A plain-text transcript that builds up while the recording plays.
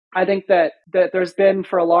I think that there's been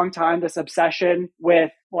for a long time this obsession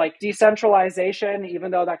with like decentralization,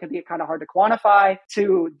 even though that could be kind of hard to quantify,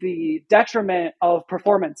 to the detriment of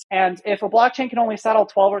performance. And if a blockchain can only settle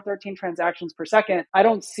 12 or 13 transactions per second, I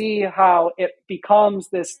don't see how it becomes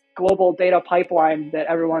this global data pipeline that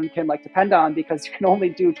everyone can like depend on, because you can only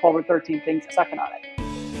do 12 or 13 things a second on it.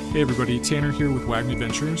 Hey everybody, Tanner here with Wagner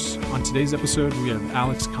Ventures. On today's episode, we have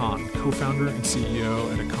Alex Kahn, co-founder and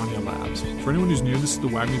CEO at Econia Labs. For anyone who's new, this is the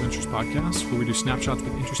Wagner Ventures podcast, where we do snapshots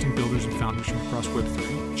with interesting builders and founders from across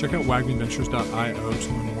Web3. Check out wagnerventures.io to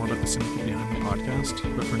learn more about the syndicate behind the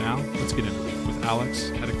podcast. But for now, let's get into it with Alex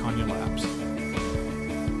at Econia Labs.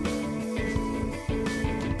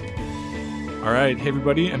 All right, hey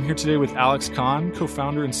everybody, I'm here today with Alex Kahn,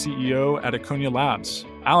 co-founder and CEO at Econia Labs.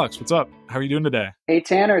 Alex, what's up? How are you doing today? Hey,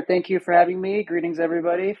 Tanner. Thank you for having me. Greetings,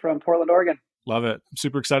 everybody from Portland, Oregon. Love it. I'm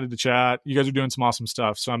super excited to chat. You guys are doing some awesome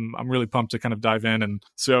stuff. So I'm really pumped to kind of dive in. And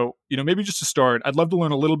so, maybe just to start, I'd love to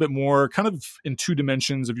learn a little bit more kind of in two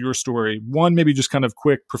dimensions of your story. One, maybe just kind of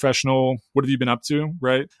quick professional, what have you been up to,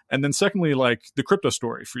 right? And then secondly, like the crypto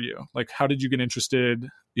story for you. Like, how did you get interested?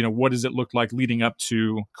 What does it look like leading up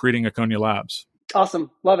to creating Econia Labs?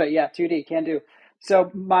 Awesome. Love it. Yeah, 2D, can do.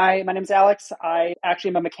 So my name's Alex. I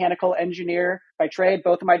actually am a mechanical engineer by trade.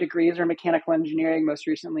 Both of my degrees are mechanical engineering, most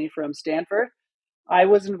recently from Stanford. I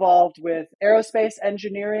was involved with aerospace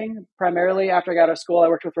engineering, primarily after I got out of school. I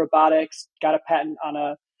worked with robotics, got a patent on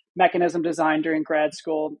a mechanism design during grad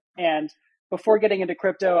school. And before getting into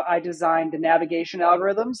crypto, I designed the navigation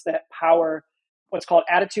algorithms that power what's called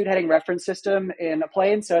attitude heading reference system in a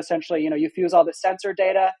plane. So essentially, you fuse all the sensor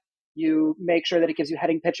data, you make sure that it gives you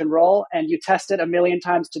heading, pitch, and roll, and you test it a million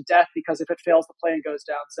times to death, because if it fails, the plane goes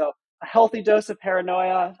down. So a healthy dose of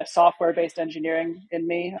paranoia, software-based engineering in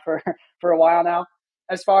me for a while now.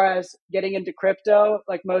 As far as getting into crypto,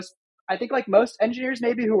 like most engineers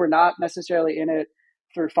maybe who were not necessarily in it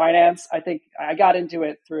through finance, I think I got into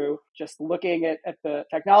it through just looking at the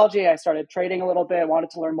technology. I started trading a little bit, wanted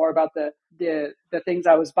to learn more about the things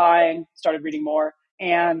I was buying, started reading more,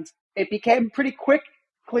 and it became pretty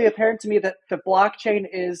quickly apparent to me that the blockchain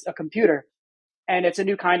is a computer, and it's a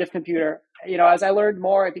new kind of computer. As I learned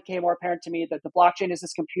more, it became more apparent to me that the blockchain is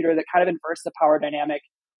this computer that kind of inverts the power dynamic,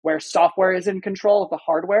 where software is in control of the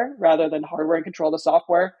hardware rather than hardware in control of the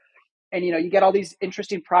software. And, you get all these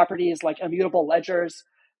interesting properties like immutable ledgers.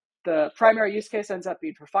 The primary use case ends up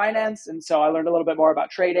being for finance. And so I learned a little bit more about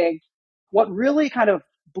trading. What really kind of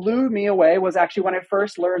blew me away was actually when I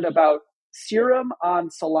first learned about Serum on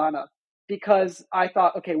Solana, because I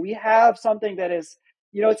thought, okay, we have something that is,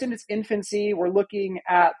 it's in its infancy. We're looking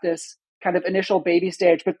at this kind of initial baby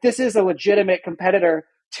stage, but this is a legitimate competitor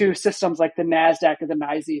to systems like the NASDAQ or the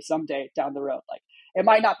NYSE someday down the road. Like, it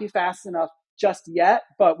might not be fast enough just yet,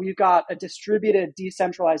 but we've got a distributed,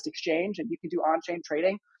 decentralized exchange, and you can do on-chain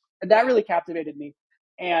trading. And that really captivated me.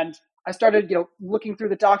 And I started, looking through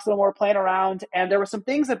the docs a little more, playing around, and there were some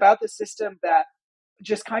things about the system that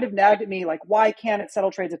just kind of nagged at me, like, why can't it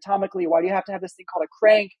settle trades atomically? Why do you have to have this thing called a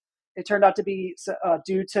crank? It turned out to be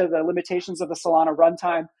due to the limitations of the Solana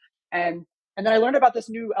runtime. And then I learned about this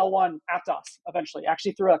new L1 Aptos eventually,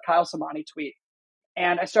 actually through a Kyle Samani tweet.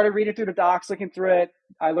 And I started reading through the docs, looking through it.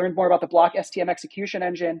 I learned more about the block STM execution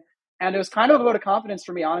engine. And it was kind of a vote of confidence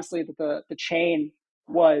for me, honestly, that the chain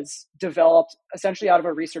was developed essentially out of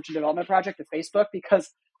a research and development project at Facebook, because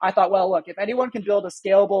I thought, well, look, if anyone can build a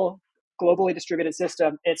scalable, globally distributed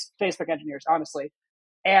system, it's Facebook engineers, honestly.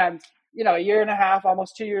 And, a year and a half,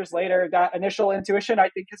 almost 2 years later, that initial intuition, I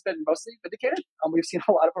think, has been mostly vindicated. We've seen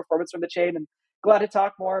a lot of performance from the chain, and glad to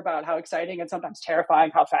talk more about how exciting and sometimes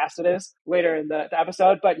terrifying how fast it is later in the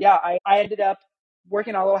episode. But yeah, I ended up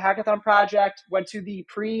working on a little hackathon project, went to the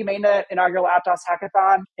pre-mainnet inaugural Aptos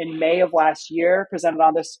hackathon in May of last year, presented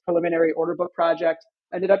on this preliminary order book project,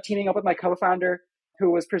 ended up teaming up with my co-founder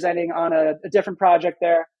who was presenting on a different project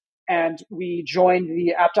there. And we joined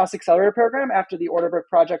the Aptos Accelerator program after the order book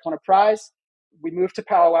project won a prize. We moved to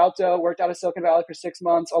Palo Alto, worked out of Silicon Valley for 6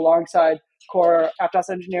 months alongside core Aptos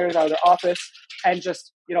engineers out of their office, and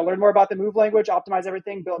just, learn more about the Move language, optimize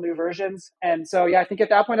everything, build new versions. And so, yeah, I think at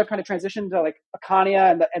that point I've kind of transitioned to like Econia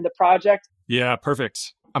and the project. Yeah,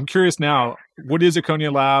 perfect. I'm curious now, what is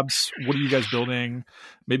Econia Labs? What are you guys building?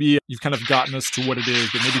 Maybe you've kind of gotten us to what it is,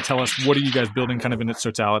 but maybe tell us, what are you guys building kind of in its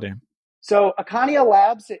totality? So Econia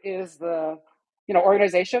Labs is the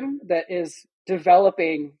organization that is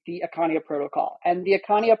developing the Econia protocol. And the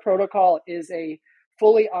Econia protocol is a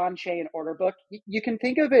fully on-chain order book. You can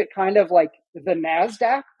think of it kind of like the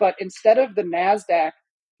NASDAQ, but instead of the NASDAQ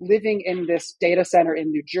living in this data center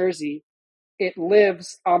in New Jersey, it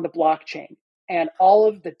lives on the blockchain. and all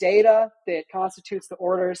of the data that constitutes the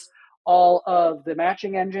orders, all of the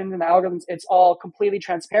matching engines and the algorithms, it's all completely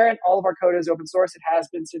transparent. All of our code is open source. It has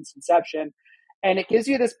been since inception. And it gives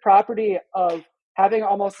you this property of having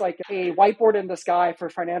almost like a whiteboard in the sky for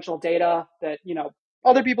financial data that,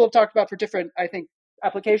 other people have talked about for different, I think,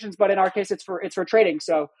 applications, but in our case, it's for trading.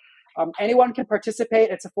 So anyone can participate.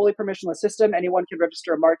 It's a fully permissionless system. Anyone can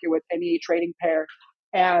register a market with any trading pair.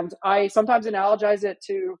 And I sometimes analogize it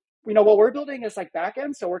to, what we're building is like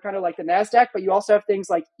backend. So we're kind of like the NASDAQ, but you also have things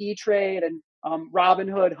like E-Trade and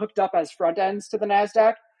Robinhood hooked up as front ends to the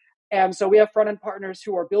NASDAQ. And so we have front end partners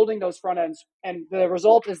who are building those front ends. And the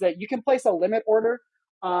result is that you can place a limit order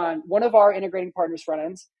on one of our integrating partners' front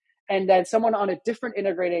ends, and then someone on a different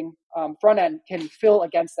integrating front end can fill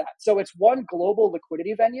against that. So it's one global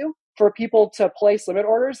liquidity venue for people to place limit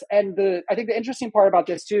orders. And I think the interesting part about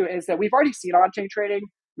this too is that we've already seen on-chain trading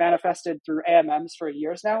manifested through AMMs for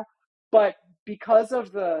years now, but because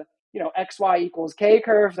of the XY equals K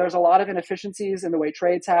curve, there's a lot of inefficiencies in the way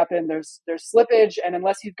trades happen. There's slippage, and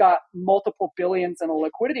unless you've got multiple billions in a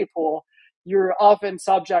liquidity pool, you're often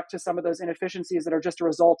subject to some of those inefficiencies that are just a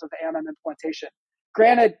result of the AMM implementation.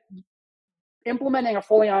 Granted, implementing a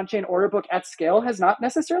fully on-chain order book at scale has not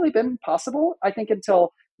necessarily been possible, I think,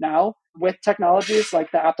 until now with technologies like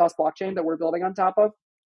the Aptos blockchain that we're building on top of.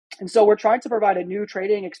 And so we're trying to provide a new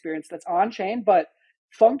trading experience that's on-chain, but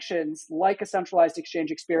functions like a centralized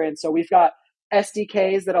exchange experience. So we've got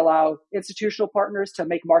SDKs that allow institutional partners to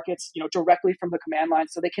make markets, directly from the command line,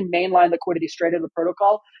 so they can mainline liquidity straight into the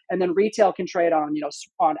protocol, and then retail can trade on,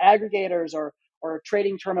 on aggregators or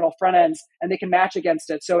trading terminal front ends, and they can match against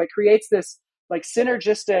it. So it creates this like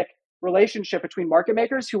synergistic relationship between market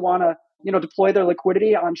makers who want to deploy their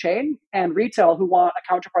liquidity on chain and retail who want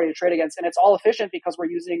a counterparty to trade against. And it's all efficient because we're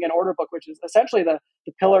using an order book, which is essentially the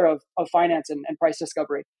pillar of finance and price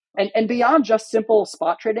discovery. And beyond just simple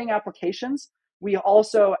spot trading applications, we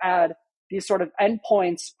also add these sort of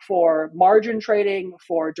endpoints for margin trading,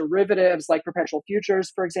 for derivatives like perpetual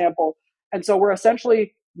futures, for example. And so we're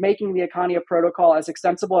essentially making the Econia protocol as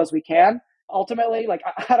extensible as we can. Ultimately, like,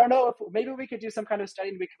 I don't know if maybe we could do some kind of study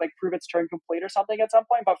and we could like prove its turn complete or something at some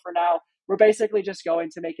point. But for now, we're basically just going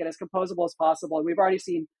to make it as composable as possible. And we've already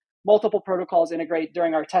seen multiple protocols integrate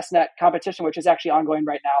during our testnet competition, which is actually ongoing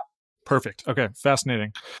right now. Perfect. Okay.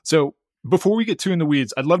 Fascinating. So before we get too in the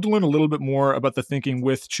weeds, I'd love to learn a little bit more about the thinking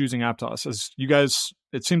with choosing Aptos. As you guys,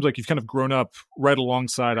 it seems like you've kind of grown up right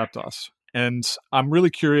alongside Aptos. And I'm really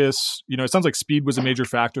curious, it sounds like speed was a major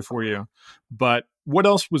factor for you, but what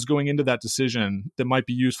else was going into that decision that might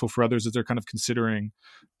be useful for others as they're kind of considering,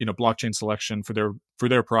 blockchain selection for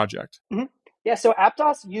their project? Mm-hmm. Yeah, so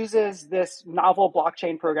Aptos uses this novel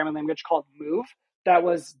blockchain programming language called Move that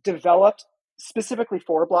was developed specifically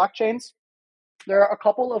for blockchains. There are a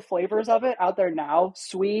couple of flavors of it out there now.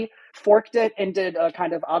 Sui forked it and did a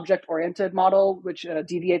kind of object-oriented model, which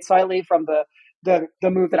deviates slightly from the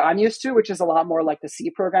Move that I'm used to, which is a lot more like the C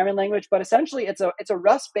programming language. But essentially, it's a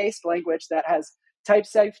Rust-based language that has type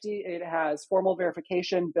safety. It has formal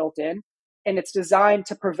verification built in, and it's designed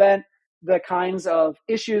to prevent the kinds of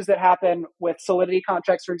issues that happen with Solidity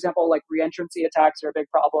contracts, for example, like reentrancy attacks are a big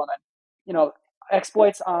problem. And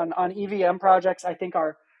exploits on EVM projects, I think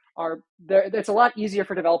are there. It's a lot easier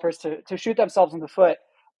for developers to shoot themselves in the foot.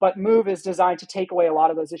 But Move is designed to take away a lot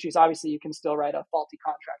of those issues. Obviously, you can still write a faulty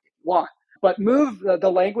contract if you want. But Move, the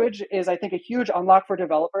language, is, I think, a huge unlock for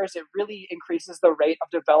developers. It really increases the rate of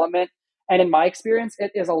development. And in my experience,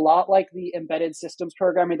 it is a lot like the embedded systems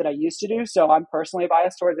programming that I used to do. So I'm personally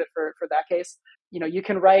biased towards it for that case. You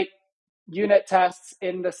can write unit tests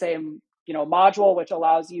in the same module, which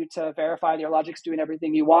allows you to verify that your logic's doing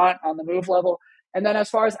everything you want on the Move level. And then as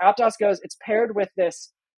far as Aptos goes, it's paired with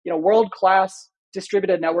this world-class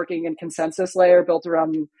distributed networking and consensus layer built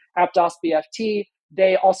around Aptos BFT.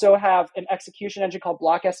 They also have an execution engine called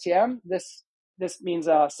Block STM. This means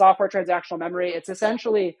software transactional memory. It's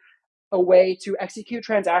essentially a way to execute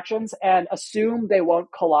transactions and assume they won't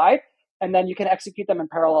collide, and then you can execute them in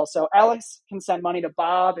parallel. So Alex can send money to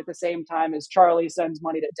Bob at the same time as Charlie sends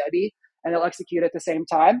money to Debbie, and they'll execute at the same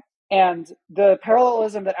time. And the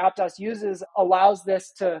parallelism that Aptos uses allows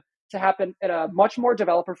this to happen in a much more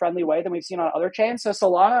developer-friendly way than we've seen on other chains. So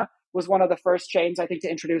Solana was one of the first chains, I think, to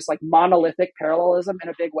introduce like monolithic parallelism in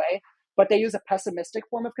a big way, but they use a pessimistic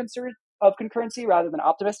form of concurrency rather than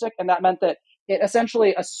optimistic. And that meant that it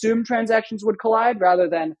essentially assumed transactions would collide rather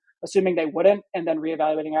than assuming they wouldn't and then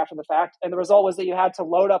reevaluating after the fact. And the result was that you had to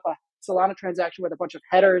load up a Solana transaction with a bunch of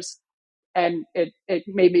headers, and it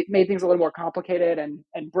made things a little more complicated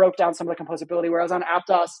and broke down some of the composability. Whereas on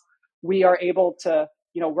Aptos, we are able to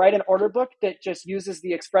write an order book that just uses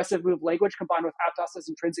the expressive move language combined with Aptos's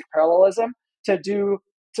intrinsic parallelism to do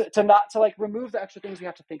to not to like remove the extra things we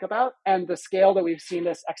have to think about. And the scale that we've seen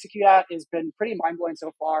this execute at has been pretty mind blowing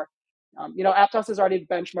so far. Aptos has already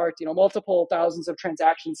benchmarked, multiple thousands of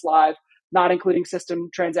transactions live, not including system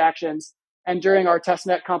transactions. And during our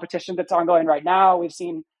testnet competition that's ongoing right now, we've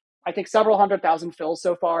seen, I think, several 100,000 fills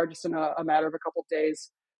so far, just in a matter of a couple of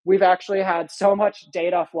days. We've actually had so much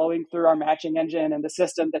data flowing through our matching engine and the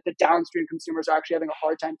system that the downstream consumers are actually having a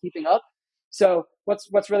hard time keeping up. So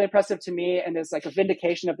what's really impressive to me and is like a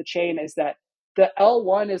vindication of the chain is that the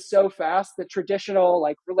L1 is so fast that traditional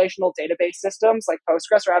like relational database systems like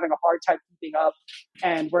Postgres are having a hard time keeping up,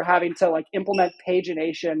 and we're having to like implement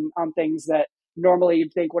pagination on things that normally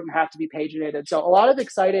you'd think wouldn't have to be paginated. So a lot of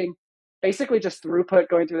exciting, basically just throughput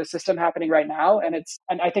going through the system happening right now. And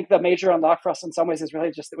I think the major unlock for us in some ways is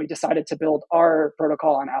really just that we decided to build our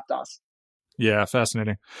protocol on Aptos. Yeah,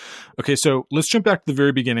 fascinating. Okay, so let's jump back to the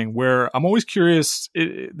very beginning where I'm always curious.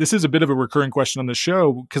 This is a bit of a recurring question on the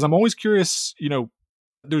show because I'm always curious,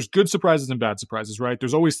 there's good surprises and bad surprises, right?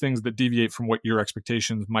 There's always things that deviate from what your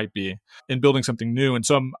expectations might be in building something new. And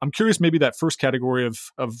so I'm curious, maybe that first category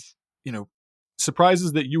of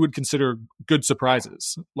surprises that you would consider good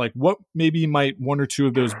surprises. Like what maybe might one or two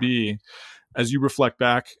of those be as you reflect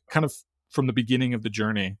back kind of from the beginning of the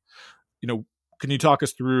journey? Can you talk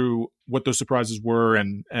us through what those surprises were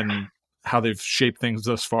and how they've shaped things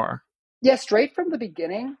thus far? Yeah, straight from the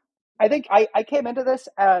beginning. I think I came into this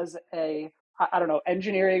as I don't know,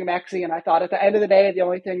 engineering maxi, and I thought at the end of the day, the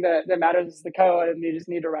only thing that matters is the code, and you just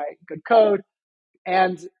need to write good code.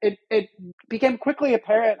 And it became quickly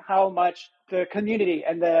apparent how much the community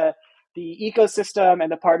and the ecosystem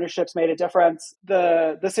and the partnerships made a difference.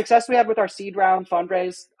 The success we had with our seed round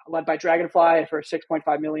fundraise led by Dragonfly for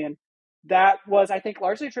 6.5 million, that was, I think,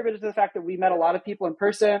 largely attributed to the fact that we met a lot of people in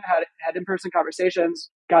person, had in-person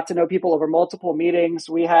conversations, got to know people over multiple meetings.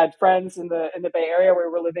 We had friends in the Bay Area where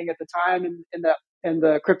we were living at the time in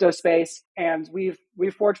the crypto space, and we've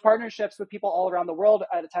forged partnerships with people all around the world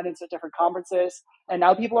at attendance at different conferences, and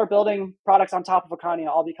now people are building products on top of Econia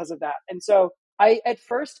all because of that. And so at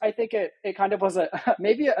first I think it kind of was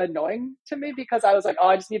maybe annoying to me because I was like, oh,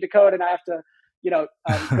 I just need to code and I have to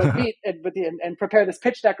go meet and prepare this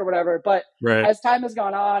pitch deck or whatever. But Right. as time has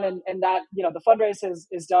gone on and that, the fundraise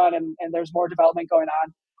is done and there's more development going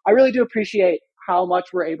on, I really do appreciate how much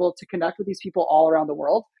we're able to connect with these people all around the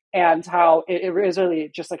world and how it is really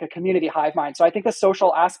just like a community hive mind. So I think the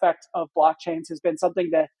social aspect of blockchains has been something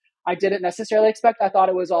that I didn't necessarily expect. I thought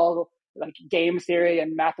it was all like game theory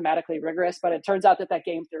and mathematically rigorous, but it turns out that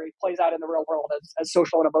game theory plays out in the real world as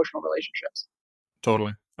social and emotional relationships.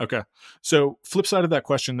 Totally. Okay. So flip side of that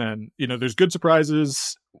question then, there's good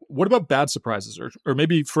surprises. What about bad surprises or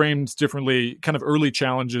maybe framed differently, kind of early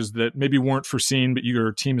challenges that maybe weren't foreseen, but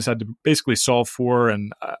your team has had to basically solve for?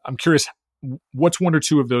 And I'm curious, what's one or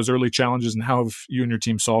two of those early challenges and how have you and your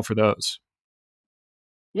team solved for those?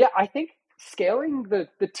 Yeah, I think scaling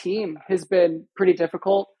the team has been pretty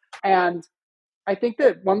difficult. And I think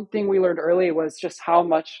that one thing we learned early was just how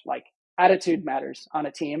much like attitude matters on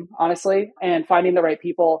a team, honestly, and finding the right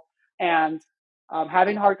people and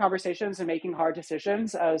having hard conversations and making hard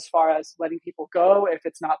decisions as far as letting people go if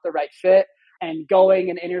it's not the right fit, and going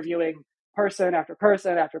and interviewing person after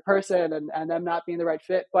person after person and them not being the right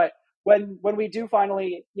fit. But when we do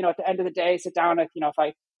finally, at the end of the day, sit down with, if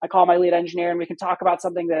I call my lead engineer and we can talk about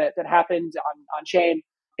something that happened on chain,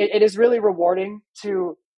 it is really rewarding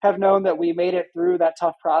to have known that we made it through that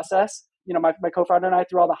tough process. My co-founder and I,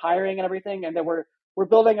 through all the hiring and everything, and that we're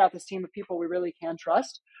building out this team of people we really can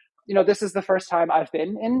trust. This is the first time I've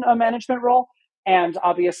been in a management role, and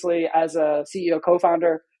obviously as a CEO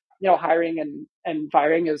co-founder, hiring and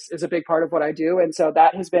firing is a big part of what I do, and so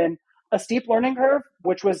that has been a steep learning curve,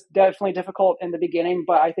 which was definitely difficult in the beginning.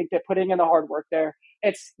 But I think that putting in the hard work there,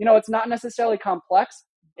 it's not necessarily complex.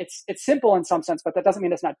 It's simple in some sense, but that doesn't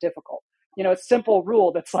mean it's not difficult. It's simple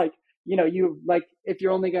rule that's like, you like, if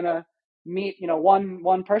you're only going to meet,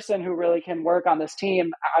 one person who really can work on this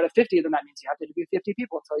team out of 50, then that means you have to interview 50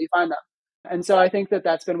 people until you find them. And so I think that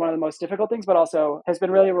that's been one of the most difficult things, but also has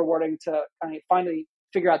been really rewarding to kind of finally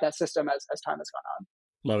figure out that system as time has gone on.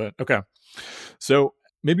 Love it. Okay. So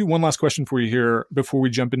maybe one last question for you here before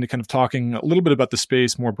we jump into kind of talking a little bit about the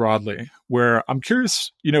space more broadly, where I'm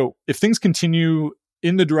curious, if things continue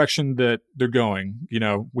in the direction that they're going,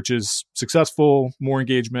 which is successful, more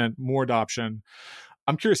engagement, more adoption.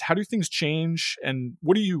 I'm curious, how do things change? And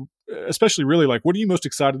what do you, especially really like, what are you most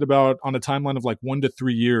excited about on a timeline of like 1 to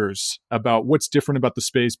 3 years about what's different about the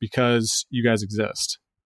space because you guys exist?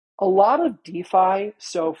 A lot of DeFi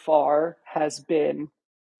so far has been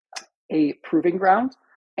a proving ground.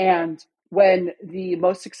 And when the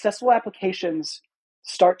most successful applications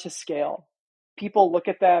start to scale, people look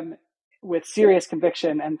at them with serious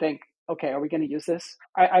conviction and think, okay, are we going to use this?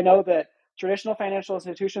 I know that traditional financial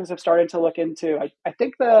institutions have started to look into, I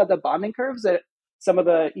think the bonding curves that some of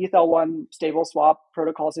the ETH-L1 stable swap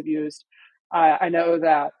protocols have used. I know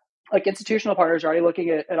that like institutional partners are already looking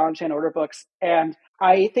at on-chain order books. And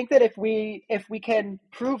I think that if we can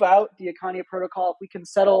prove out the Econia protocol, if we can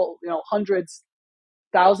settle, hundreds,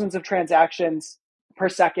 thousands of transactions per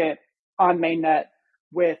second on mainnet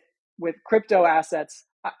with crypto assets,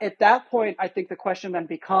 at that point, I think the question then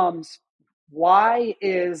becomes, why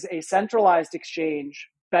is a centralized exchange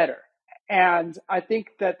better? And I think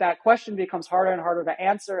that question becomes harder and harder to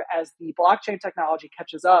answer as the blockchain technology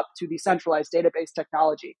catches up to the centralized database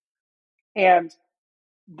technology. And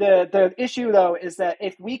the issue though is that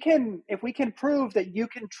if we can prove that you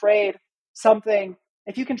can trade something,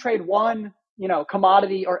 if you can trade one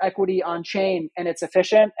commodity or equity on chain and it's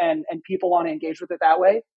efficient and people want to engage with it that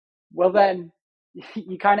way, well then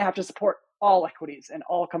you kind of have to support all equities and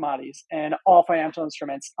all commodities and all financial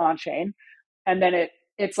instruments on chain. And then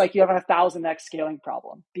it's like you have a 1,000x scaling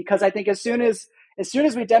problem, because I think as soon as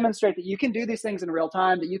we demonstrate that you can do these things in real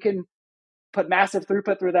time, that you can put massive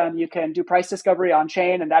throughput through them, you can do price discovery on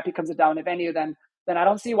chain, and that becomes a dominant venue, then I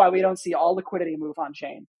don't see why we don't see all liquidity move on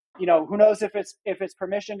chain. Who knows if it's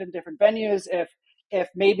permissioned in different venues, if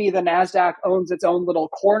maybe the NASDAQ owns its own little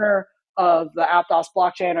corner of the Aptos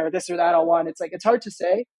blockchain or this or that L1. It's hard to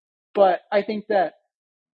say, but I think that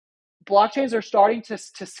blockchains are starting to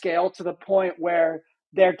scale to the point where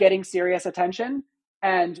they're getting serious attention.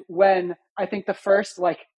 And when I think the first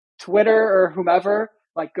Twitter or whomever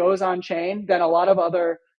goes on chain, then a lot of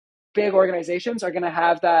other big organizations are going to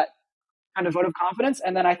have that kind of vote of confidence.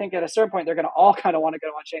 And then I think at a certain point, they're going to all kind of want to go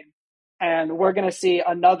on chain. And we're going to see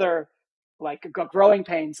another growing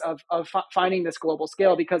pains of finding this global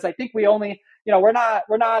scale, because I think we only, we're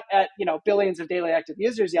not at, billions of daily active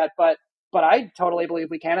users yet, but I totally believe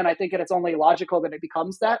we can. And I think that it's only logical that it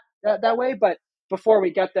becomes that way. But before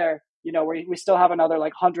we get there, we still have another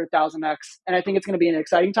 100,000x. And I think it's going to be an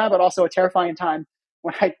exciting time, but also a terrifying time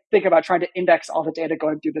when I think about trying to index all the data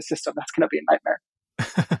going through the system. That's going to be a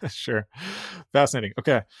nightmare. Sure. Fascinating.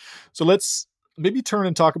 Okay. So let's maybe turn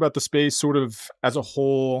and talk about the space sort of as a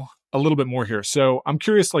whole a little bit more here. So I'm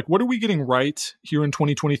curious, what are we getting right here in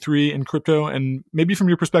 2023 in crypto? And maybe from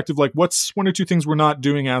your perspective, what's one or two things we're not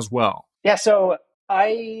doing as well? Yeah. So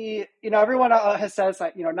everyone has says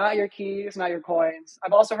not your keys, not your coins.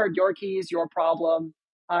 I've also heard your keys, your problem.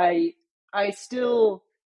 I still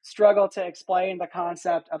struggle to explain the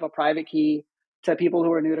concept of a private key to people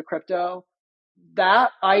who are new to crypto.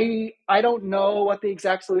 That I don't know what the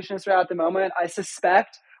exact solution is for at the moment. I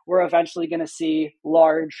suspect we're eventually going to see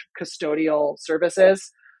large custodial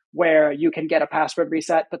services where you can get a password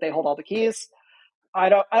reset, but they hold all the keys. I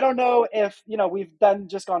don't know if, we've then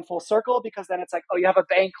just gone full circle, because then it's you have a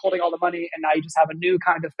bank holding all the money and now you just have a new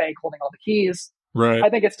kind of bank holding all the keys. Right. I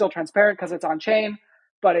think it's still transparent because it's on chain,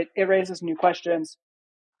 but it raises new questions.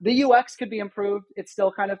 The UX could be improved. It's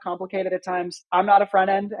still kind of complicated at times. I'm not a front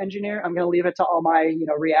end engineer. I'm going to leave it to all my,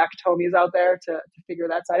 React homies out there to figure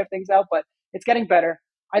that side of things out, but it's getting better.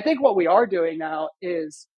 I think what we are doing now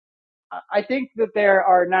is, I think that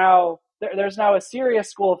there's now a serious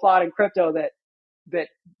school of thought in crypto that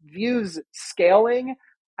views scaling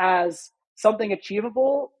as something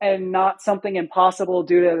achievable and not something impossible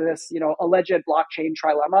due to this, alleged blockchain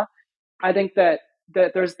trilemma. I think that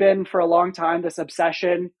there's been for a long time this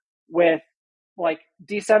obsession with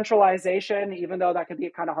decentralization, even though that could be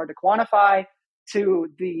kind of hard to quantify, to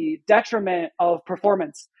the detriment of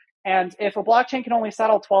performance. And if a blockchain can only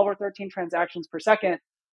settle 12 or 13 transactions per second,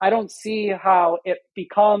 I don't see how it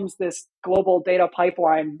becomes this global data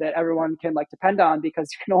pipeline that everyone can depend on, because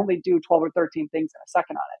you can only do 12 or 13 things in a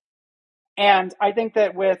second on it. And I think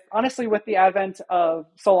that with the advent of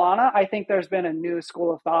Solana, I think there's been a new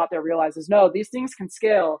school of thought that realizes, no, these things can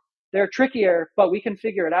scale. They're trickier, but we can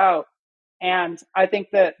figure it out. And I think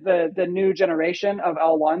that the new generation of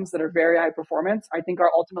L1s that are very high performance, I think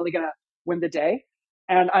are ultimately going to win the day.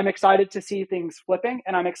 And I'm excited to see things flipping,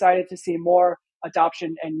 and I'm excited to see more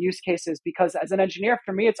adoption and use cases, because as an engineer,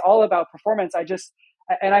 for me, it's all about performance.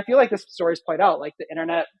 And I feel like this story's played out. The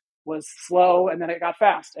internet was slow and then it got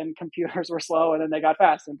fast, and computers were slow and then they got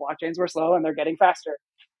fast, and blockchains were slow and they're getting faster.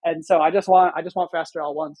 And so I just want faster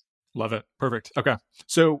L1s. Love it. Perfect. Okay.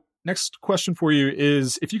 So next question for you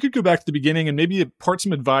is, if you could go back to the beginning and maybe impart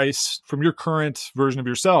some advice from your current version of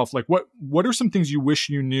yourself, what are some things you wish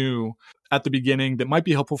you knew at the beginning that might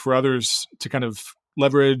be helpful for others to kind of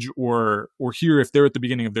leverage or hear if they're at the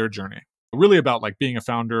beginning of their journey? Really about like being a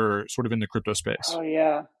founder sort of in the crypto space. Oh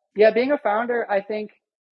yeah. Yeah, being a founder, I think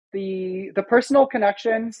the personal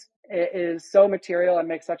connections is so material and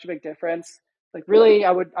makes such a big difference. Like really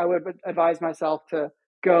I would advise myself to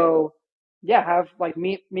go, yeah, have like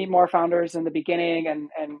meet more founders in the beginning, and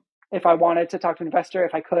if I wanted to talk to an investor,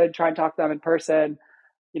 if I could try and talk to them in person,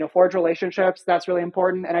 forge relationships. That's really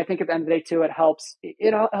important. And I think at the end of the day too, it helps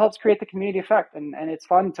create the community effect, and it's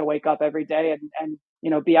fun to wake up every day and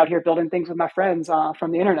be out here building things with my friends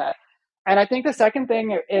from the internet. And I think the second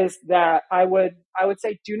thing is that I would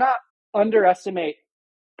say do not underestimate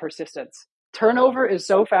persistence. Turnover is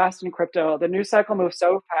so fast in crypto. The news cycle moves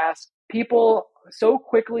so fast. People so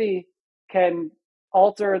quickly can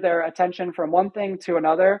alter their attention from one thing to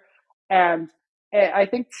another. And I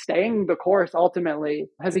think staying the course ultimately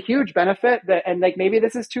has a huge benefit and like maybe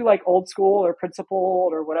this is too like old school or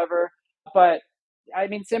principled or whatever, but I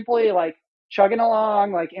mean, simply like chugging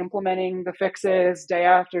along, like implementing the fixes day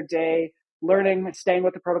after day, learning, staying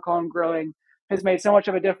with the protocol and growing has made so much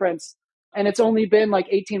of a difference. And it's only been like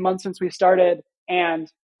 18 months since we started, and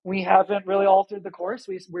we haven't really altered the course.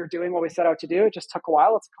 We're doing what we set out to do. It just took a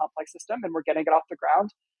while. It's a complex system and we're getting it off the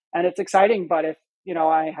ground, and it's exciting. But if,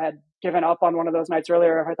 I had given up on one of those nights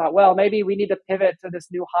earlier, if I thought, well, maybe we need to pivot to this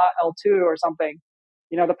new hot L2 or something,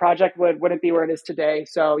 the project wouldn't be where it is today.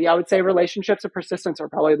 So yeah, I would say relationships and persistence are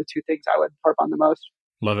probably the two things I would harp on the most.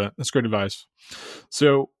 Love it. That's great advice.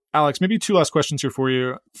 So Alex, maybe two last questions here for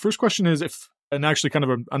you. First question is and actually kind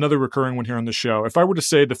of another recurring one here on the show. If I were to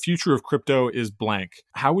say the future of crypto is blank,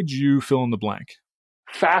 how would you fill in the blank?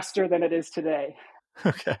 Faster than it is today.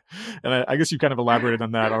 Okay. And I guess you kind of elaborated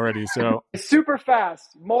on that already. So super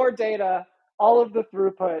fast, more data, all of the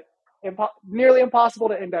throughput, nearly impossible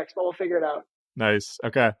to index, but we'll figure it out. Nice.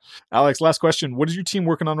 Okay. Alex, last question. What is your team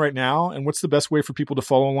working on right now? And what's the best way for people to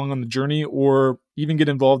follow along on the journey or even get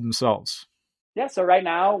involved themselves? Yeah, so right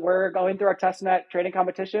now we're going through our testnet trading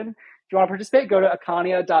competition. If you want to participate, go to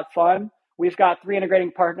econia.fun. We've got 3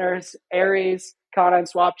 integrating partners, Aries, Kahn, and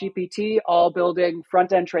Swap GPT, all building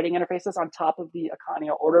front-end trading interfaces on top of the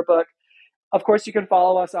Econia order book. Of course, you can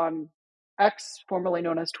follow us on X, formerly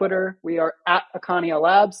known as Twitter. We are at Econia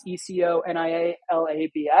Labs, ECONIALABS.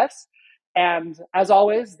 And as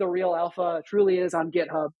always, the real alpha truly is on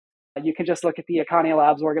GitHub. You can just look at the Econia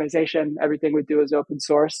Labs organization. Everything we do is open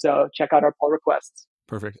source, so check out our pull requests.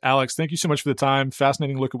 Perfect. Alex, thank you so much for the time.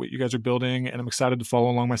 Fascinating look at what you guys are building, and I'm excited to follow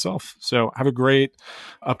along myself. So have a great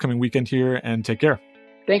upcoming weekend here, and take care.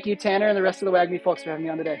 Thank you, Tanner, and the rest of the WAGMI folks for having me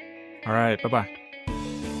on today. All right. Bye-bye.